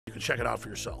to check it out for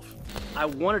yourself. I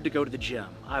wanted to go to the gym.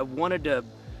 I wanted to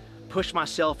push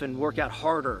myself and work out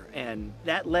harder, and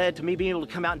that led to me being able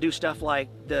to come out and do stuff like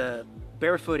the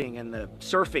barefooting and the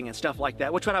surfing and stuff like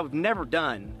that, which I've never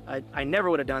done. I never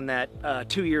would have done that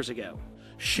 2 years ago.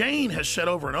 Shane has said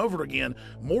over and over again,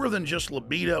 more than just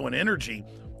libido and energy,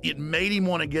 it made him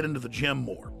want to get into the gym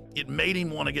more. It made him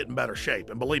want to get in better shape.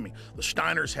 And believe me, the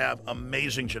Steiners have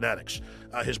amazing genetics.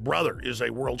 His brother is a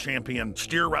world champion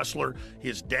steer wrestler.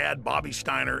 His dad, Bobby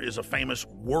Steiner, is a famous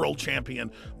world champion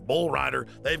bull rider.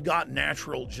 They've got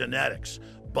natural genetics.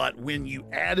 But when you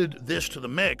added this to the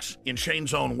mix, in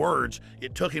Shane's own words,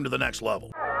 it took him to the next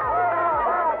level.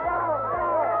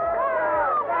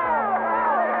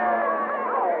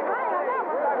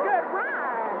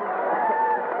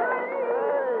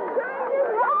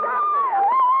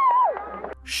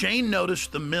 Shane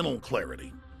noticed the mental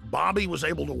clarity. Bobby was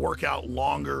able to work out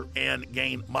longer and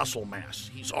gain muscle mass.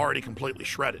 He's already completely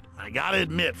shredded. I gotta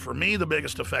admit, for me, the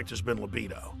biggest effect has been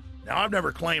libido. Now, I've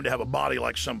never claimed to have a body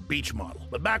like some beach model,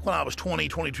 but back when I was 20,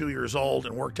 22 years old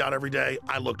and worked out every day,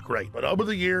 I looked great. But over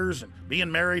the years, and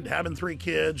being married, having 3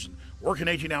 kids, and working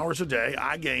 18 hours a day,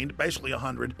 I gained basically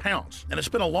 100 pounds. And it's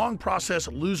been a long process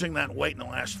losing that weight in the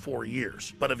last 4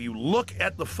 years. But if you look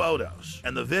at the photos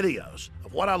and the videos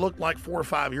of what I looked like 4 or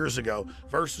 5 years ago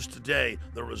versus today,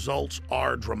 the results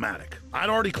are dramatic. I'd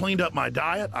already cleaned up my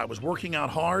diet. I was working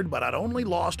out hard, but I'd only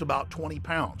lost about 20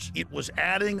 pounds. It was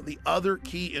adding the other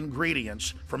key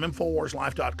ingredients from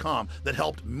InfoWarsLife.com that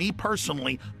helped me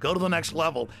personally go to the next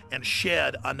level and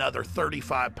shed another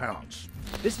 35 pounds.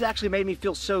 This has actually made me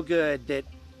feel so good that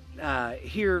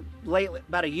here lately,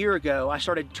 about a year ago, I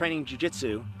started training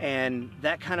jiu-jitsu, and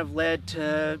that kind of led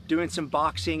to doing some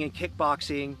boxing and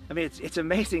kickboxing. I mean, it's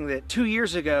amazing that 2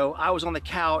 years ago, I was on the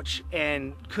couch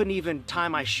and couldn't even tie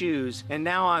my shoes, and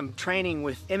now I'm training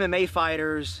with MMA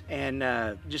fighters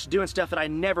and just doing stuff that I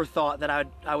never thought that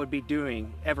I would be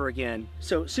doing ever again.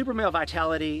 So Super Male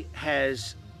Vitality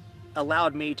has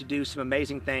allowed me to do some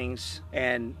amazing things,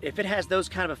 and if it has those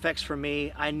kind of effects for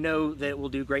me, I know that it will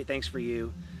do great things for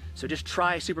you. So just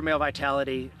try Super Male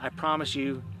Vitality. I promise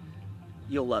you,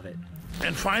 you'll love it.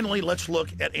 And finally, let's look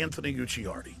at Anthony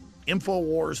Gucciardi,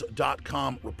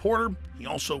 InfoWars.com reporter. He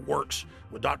also works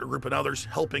with Dr. Group and others,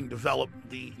 helping develop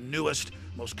the newest,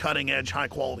 most cutting-edge,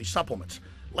 high-quality supplements.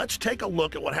 Let's take a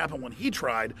look at what happened when he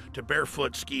tried to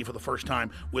barefoot ski for the first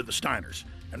time with the Steiners.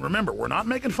 And remember, we're not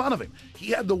making fun of him.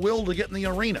 He had the will to get in the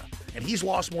arena, and he's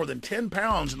lost more than 10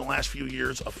 pounds in the last few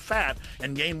years of fat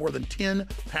and gained more than 10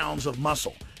 pounds of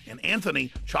muscle. And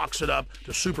Anthony chalks it up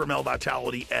to Super Male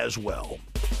Vitality as well.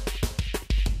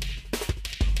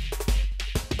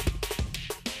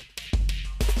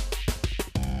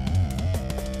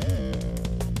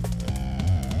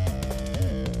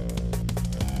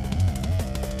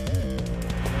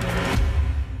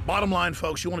 Bottom line,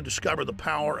 folks, you want to discover the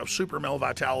power of Super Male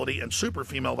Vitality and Super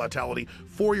Female Vitality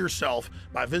for yourself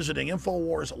by visiting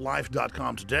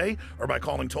InfoWarsLife.com today or by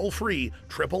calling toll-free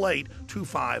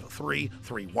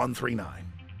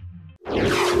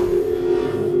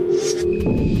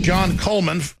 888-253-3139. John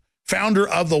Coleman, founder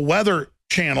of the Weather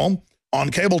Channel on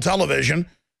cable television.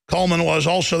 Coleman was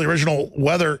also the original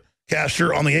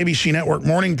weathercaster on the ABC Network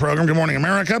morning program, Good Morning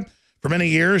America. For many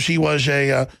years, he was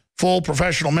a full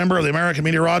professional member of the American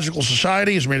Meteorological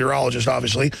Society. He's a meteorologist,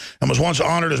 obviously, and was once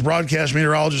honored as Broadcast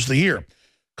Meteorologist of the Year.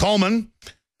 Coleman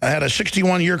had a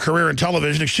 61-year career in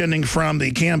television, extending from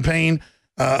the campaign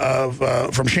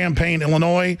from Champaign,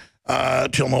 Illinois,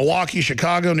 till Milwaukee,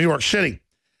 Chicago, New York City.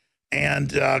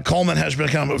 And Coleman has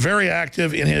become very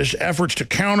active in his efforts to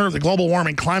counter the global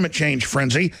warming climate change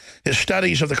frenzy. His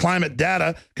studies of the climate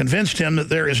data convinced him that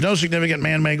there is no significant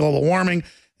man-made global warming,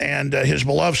 and his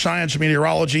beloved science of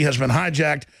meteorology has been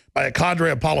hijacked by a cadre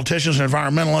of politicians and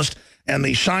environmentalists and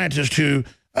the scientists who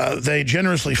they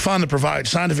generously fund to provide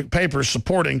scientific papers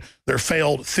supporting their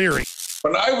failed theory.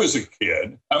 When I was a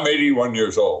kid, I'm 81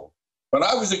 years old. When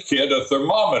I was a kid, a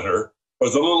thermometer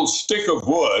was a little stick of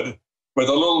wood with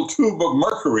a little tube of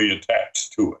mercury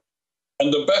attached to it.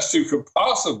 And the best you could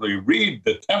possibly read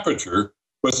the temperature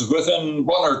was within 1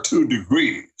 or 2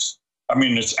 degrees. I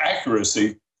mean, its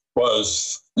accuracy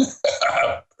was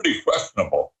pretty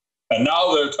questionable. And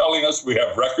now they're telling us we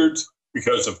have records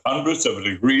because of hundredths of a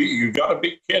degree. You got to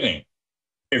be kidding.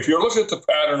 If you look at the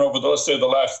pattern over, let's say, the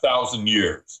last 1,000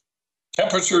 years,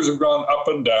 temperatures have gone up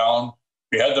and down.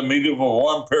 We had the medieval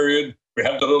warm period. We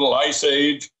had the little ice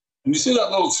age. And you see that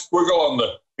little squiggle on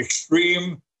the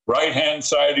extreme right-hand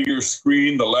side of your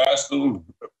screen, the last little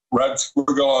red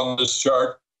squiggle on this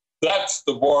chart? That's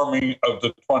the warming of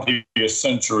the 20th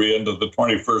century into the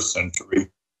 21st century.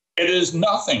 It is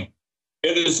nothing.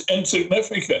 It is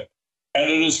insignificant, and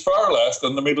it is far less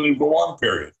than the medieval warm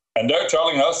period. And they're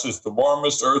telling us it's the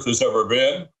warmest Earth has ever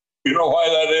been. You know why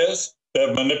that is?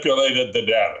 They've manipulated the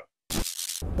data.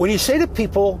 When you say to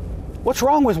people, what's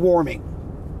wrong with warming?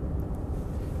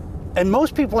 And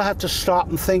most people have to stop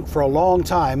and think for a long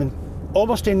time, and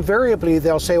almost invariably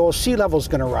they'll say, well, sea level's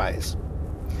going to rise.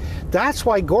 That's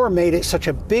why Gore made it such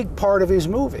a big part of his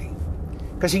movie,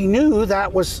 because he knew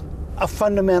that was a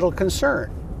fundamental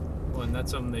concern. Well, and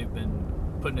that's something they've been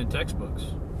putting in textbooks.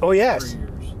 Oh, yes. For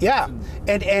years. Yeah.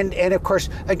 And of course,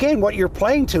 again, what you're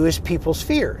playing to is people's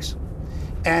fears.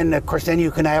 And of course, then you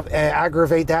can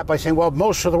aggravate that by saying, well,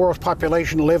 most of the world's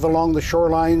population live along the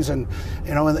shorelines and,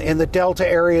 you know, in the delta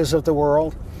areas of the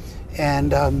world.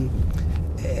 And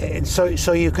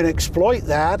so you can exploit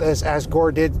that, as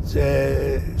Gore did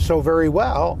so very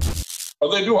well.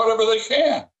 Well, they do whatever they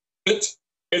can.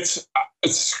 It's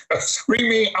a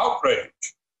screaming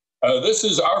outrage. This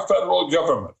is our federal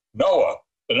government, NOAA,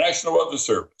 the National Weather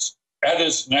Service, at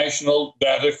its National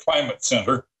Data Climate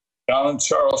Center down in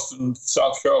Charleston,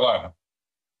 South Carolina.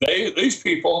 These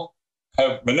people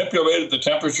have manipulated the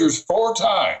temperatures 4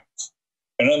 times.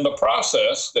 And in the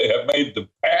process, they have made the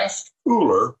past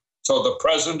cooler so the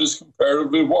present is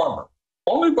comparatively warmer.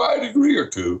 Only by a degree or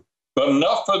two, but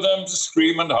enough for them to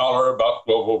scream and holler about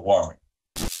global warming.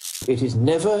 It is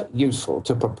never useful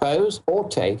to propose or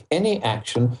take any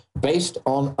action based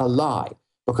on a lie,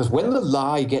 because when the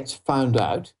lie gets found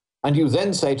out, and you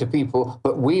then say to people,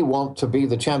 but we want to be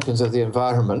the champions of the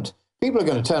environment, people are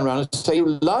going to turn around and say, you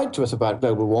lied to us about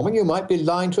global warming. You might be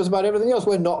lying to us about everything else.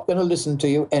 We're not going to listen to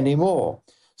you anymore.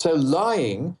 So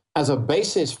lying as a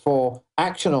basis for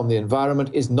action on the environment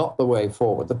is not the way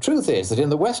forward. The truth is that in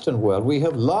the Western world, we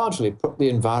have largely put the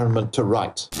environment to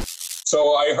rights.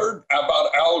 So I heard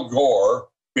about Al Gore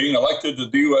being elected to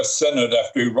the U.S. Senate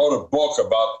after he wrote a book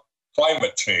about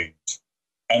climate change.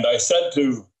 And I said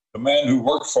to the man who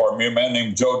worked for me, a man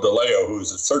named Joe DeLeo,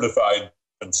 who's a certified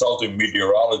consulting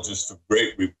meteorologist of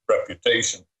great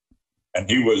reputation, and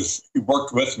he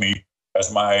worked with me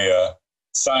as my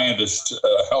scientist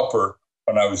helper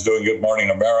when I was doing Good Morning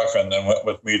America, and then went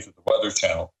with me to the Weather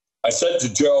Channel. I said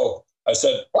to Joe, I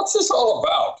said, what's this all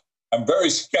about? I'm very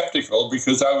skeptical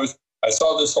because I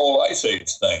saw this whole Ice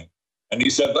Age thing. And he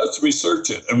said, let's research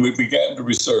it. And we began to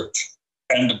research.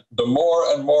 And the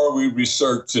more and more we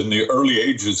researched in the early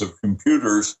ages of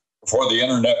computers, before the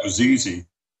internet was easy,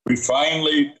 we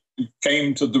finally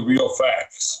came to the real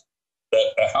facts,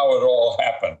 that how it all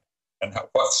happened and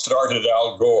what started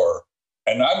Al Gore.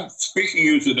 And I'm speaking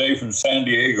to you today from San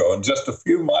Diego, and just a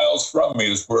few miles from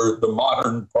me is where the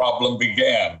modern problem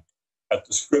began, at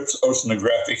the Scripps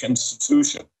Oceanographic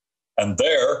Institution. And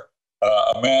there,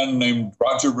 a man named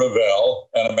Roger Revelle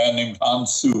and a man named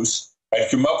Hans Seuss had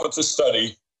come up with a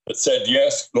study that said,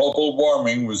 yes, global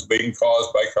warming was being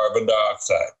caused by carbon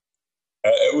dioxide.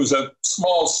 It was a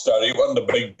small study, it wasn't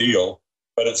a big deal,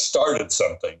 but it started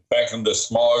something back in the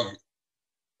smoggy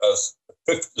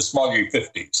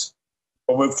 50s.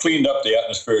 But we've cleaned up the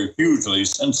atmosphere hugely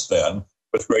since then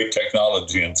with great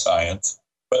technology and science.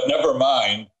 But never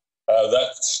mind,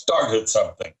 that started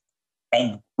something.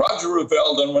 And Roger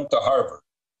Revelle then went to Harvard.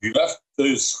 He left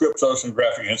the Scripps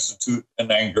Oceanographic Institute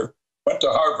in anger, went to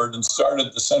Harvard and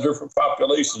started the Center for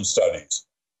Population Studies.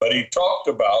 But he talked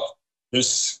about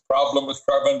this problem with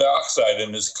carbon dioxide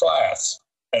in his class.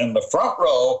 And in the front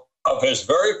row of his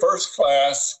very first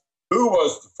class, who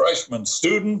was the freshman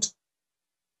student?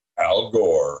 Al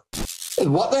Gore.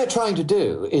 What they're trying to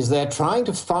do is they're trying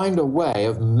to find a way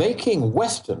of making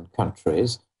Western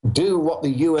countries do what the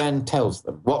UN tells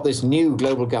them, what this new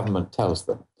global government tells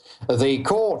them. The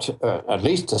court, at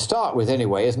least to start with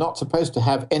anyway, is not supposed to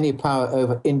have any power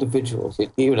over individuals.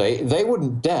 They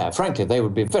wouldn't dare, frankly, they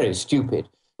would be very stupid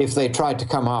if they tried to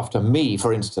come after me,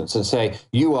 for instance, and say,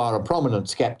 you are a prominent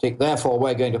skeptic, therefore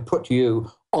we're going to put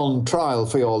you on trial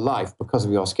for your life because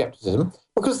of your skepticism,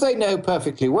 because they know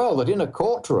perfectly well that in a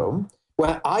courtroom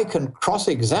where I can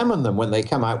cross-examine them when they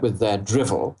come out with their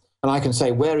drivel, and I can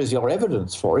say, where is your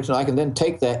evidence for it? And I can then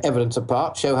take their evidence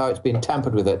apart, show how it's been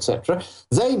tampered with, etc.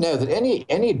 They know that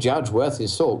any judge worth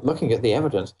his salt looking at the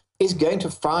evidence is going to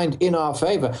find in our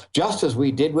favor, just as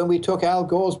we did when we took Al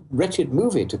Gore's wretched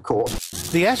movie to court.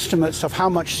 The estimates of how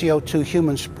much CO2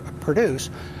 humans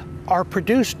produce are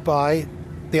produced by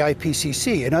the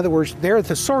IPCC. In other words, they're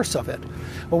the source of it.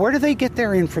 Well, where do they get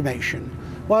their information?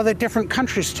 Well, the different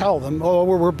countries tell them, oh,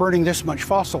 we're burning this much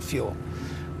fossil fuel.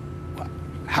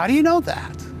 How do you know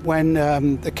that? When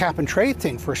the cap and trade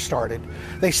thing first started,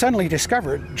 they suddenly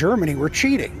discovered Germany were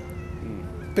cheating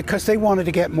because they wanted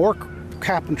to get more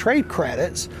cap and trade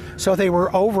credits, so they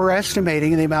were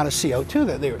overestimating the amount of CO2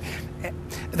 that they were.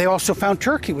 They also found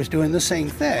Turkey was doing the same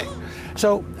thing.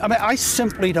 So, I mean, I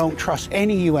simply don't trust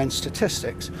any UN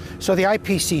statistics. So the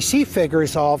IPCC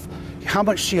figures of how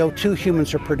much CO2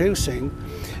 humans are producing,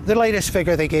 the latest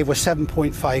figure they gave was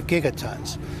 7.5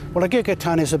 gigatons. Well, a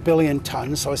gigaton is 1 billion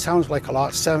tons, so it sounds like a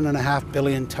lot, 7.5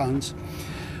 billion tons.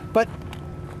 But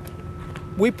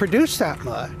we produce that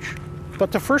much,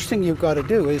 but the first thing you've got to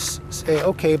do is say,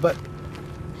 okay, but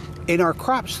in our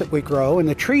crops that we grow, in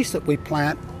the trees that we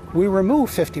plant, we remove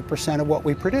 50% of what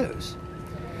we produce.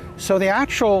 So the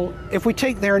actual, if we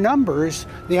take their numbers,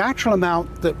 the actual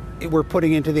amount that we're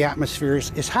putting into the atmosphere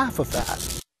is half of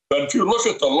that. But if you look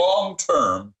at the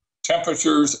long-term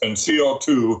temperatures and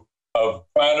CO2 of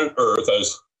planet Earth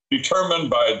as determined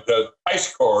by the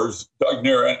ice cores dug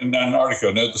near in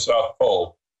Antarctica, near the South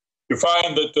Pole, you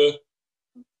find that the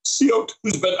CO2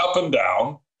 has been up and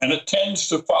down, and it tends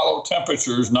to follow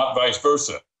temperatures, not vice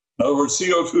versa. In other words,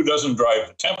 CO2 doesn't drive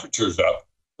the temperatures up.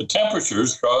 The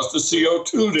temperatures cause the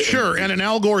CO2 to Sure, increase. and in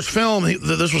Al Gore's film,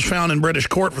 this was found in British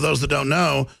court, for those that don't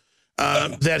know,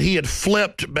 that he had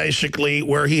flipped, basically,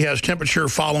 where he has temperature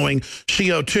following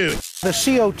CO2. The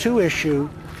CO2 issue,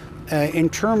 in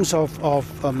terms of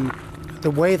the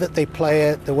way that they play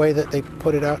it, the way that they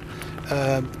put it out,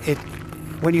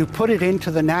 when you put it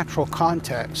into the natural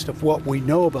context of what we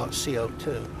know about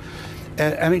CO2,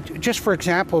 I mean, just for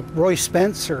example, Roy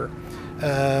Spencer,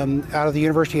 out of the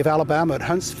University of Alabama at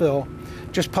Huntsville,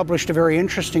 just published a very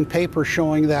interesting paper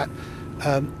showing that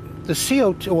the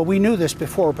CO2, well, we knew this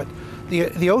before, but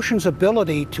the ocean's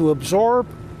ability to absorb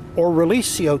or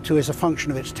release CO2 is a function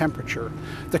of its temperature.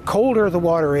 The colder the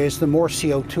water is, the more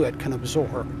CO2 it can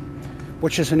absorb,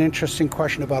 which is an interesting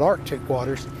question about Arctic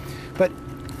waters. But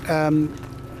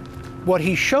what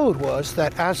he showed was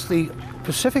that as the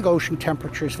Pacific Ocean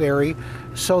temperatures vary,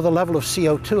 so the level of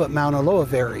CO2 at Mauna Loa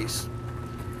varies.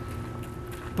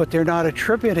 But they're not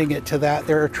attributing it to that.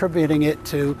 They're attributing it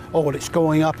to, oh, well, it's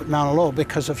going up at Mauna Loa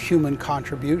because of human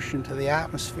contribution to the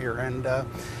atmosphere. And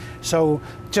so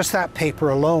just that paper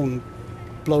alone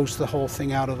blows the whole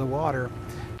thing out of the water.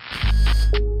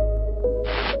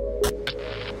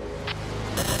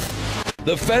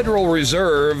 The Federal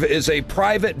Reserve is a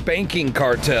private banking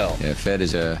cartel. The Fed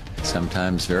is a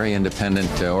sometimes very independent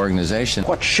organization.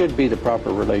 What should be the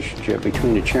proper relationship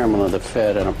between the chairman of the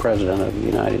Fed and a president of the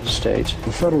United States?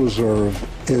 The Federal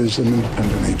Reserve is an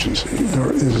independent agency.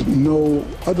 There is no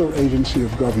other agency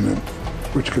of government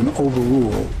which can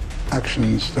overrule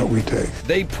actions that we take.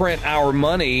 They print our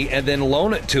money and then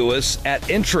loan it to us at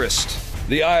interest.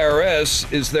 The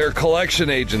IRS is their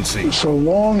collection agency. So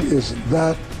long as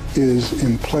that is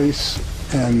in place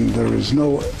and there is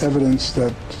no evidence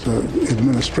that the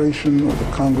administration or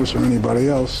the Congress or anybody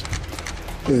else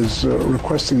is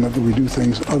requesting that we do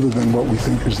things other than what we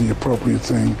think is the appropriate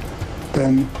thing,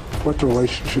 then what the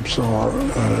relationships are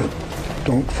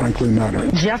don't frankly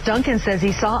matter. Jeff Duncan says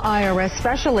he saw IRS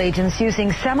special agents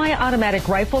using semi-automatic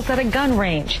rifles at a gun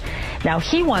range. Now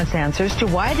he wants answers to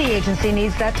why the agency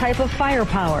needs that type of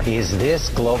firepower. Is this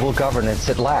global governance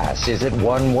at last? Is it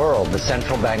one world, the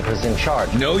central bankers in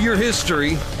charge? Know your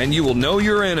history, and you will know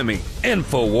your enemy.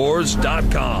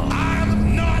 INFOWARS.com.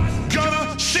 I'm not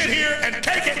gonna sit here and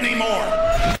take it anymore.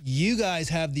 You guys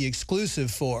have the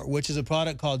exclusive for, which is a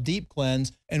product called Deep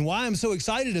Cleanse. And why I'm so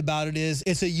excited about it is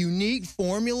it's a unique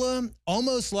formula,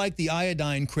 almost like the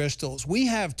iodine crystals. We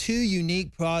have two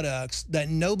unique products that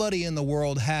nobody in the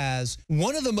world has.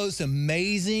 One of the most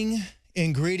amazing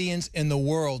ingredients in the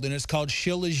world, and it's called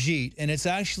shilajit, and it's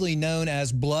actually known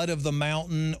as blood of the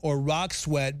mountain or rock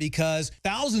sweat because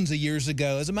thousands of years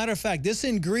ago, as a matter of fact, this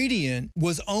ingredient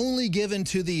was only given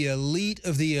to the elite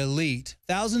of the elite.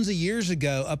 Thousands of years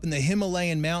ago up in the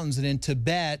Himalayan mountains and in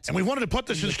Tibet. And we wanted to put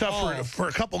this in stuff for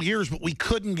a couple years, but we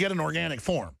couldn't get an organic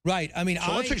form. Right. I mean,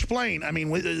 so let's explain. I mean,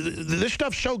 this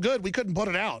stuff's so good, we couldn't put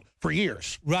it out for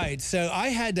years. Right. So I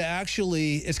had to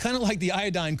actually, it's kind of like the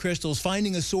iodine crystals,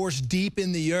 finding a source deep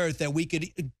in the earth that we could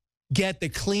get the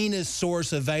cleanest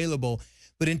source available.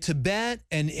 But in Tibet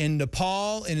and in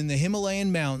Nepal and in the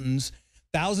Himalayan mountains,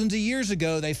 thousands of years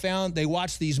ago, they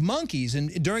watched these monkeys.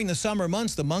 And during the summer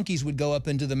months, the monkeys would go up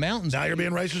into the mountains. Now you're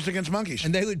being racist against monkeys.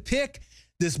 And they would pick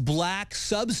this black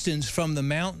substance from the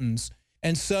mountains.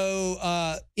 And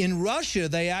so in Russia,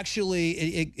 they actually,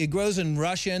 it grows in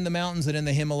Russia in the mountains and in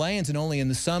the Himalayas and only in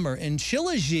the summer. And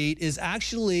shilajit is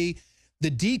actually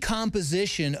the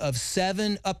decomposition of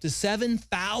up to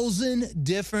 7,000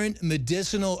 different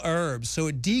medicinal herbs. So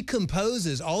it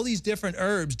decomposes, all these different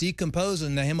herbs decompose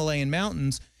in the Himalayan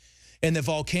mountains and the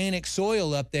volcanic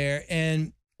soil up there.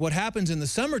 And What happens in the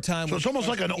summertime... So it's almost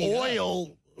like an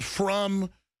oil from...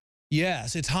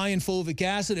 Yes, it's high in fulvic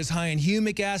acid, it's high in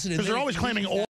humic acid. Because they're always claiming oil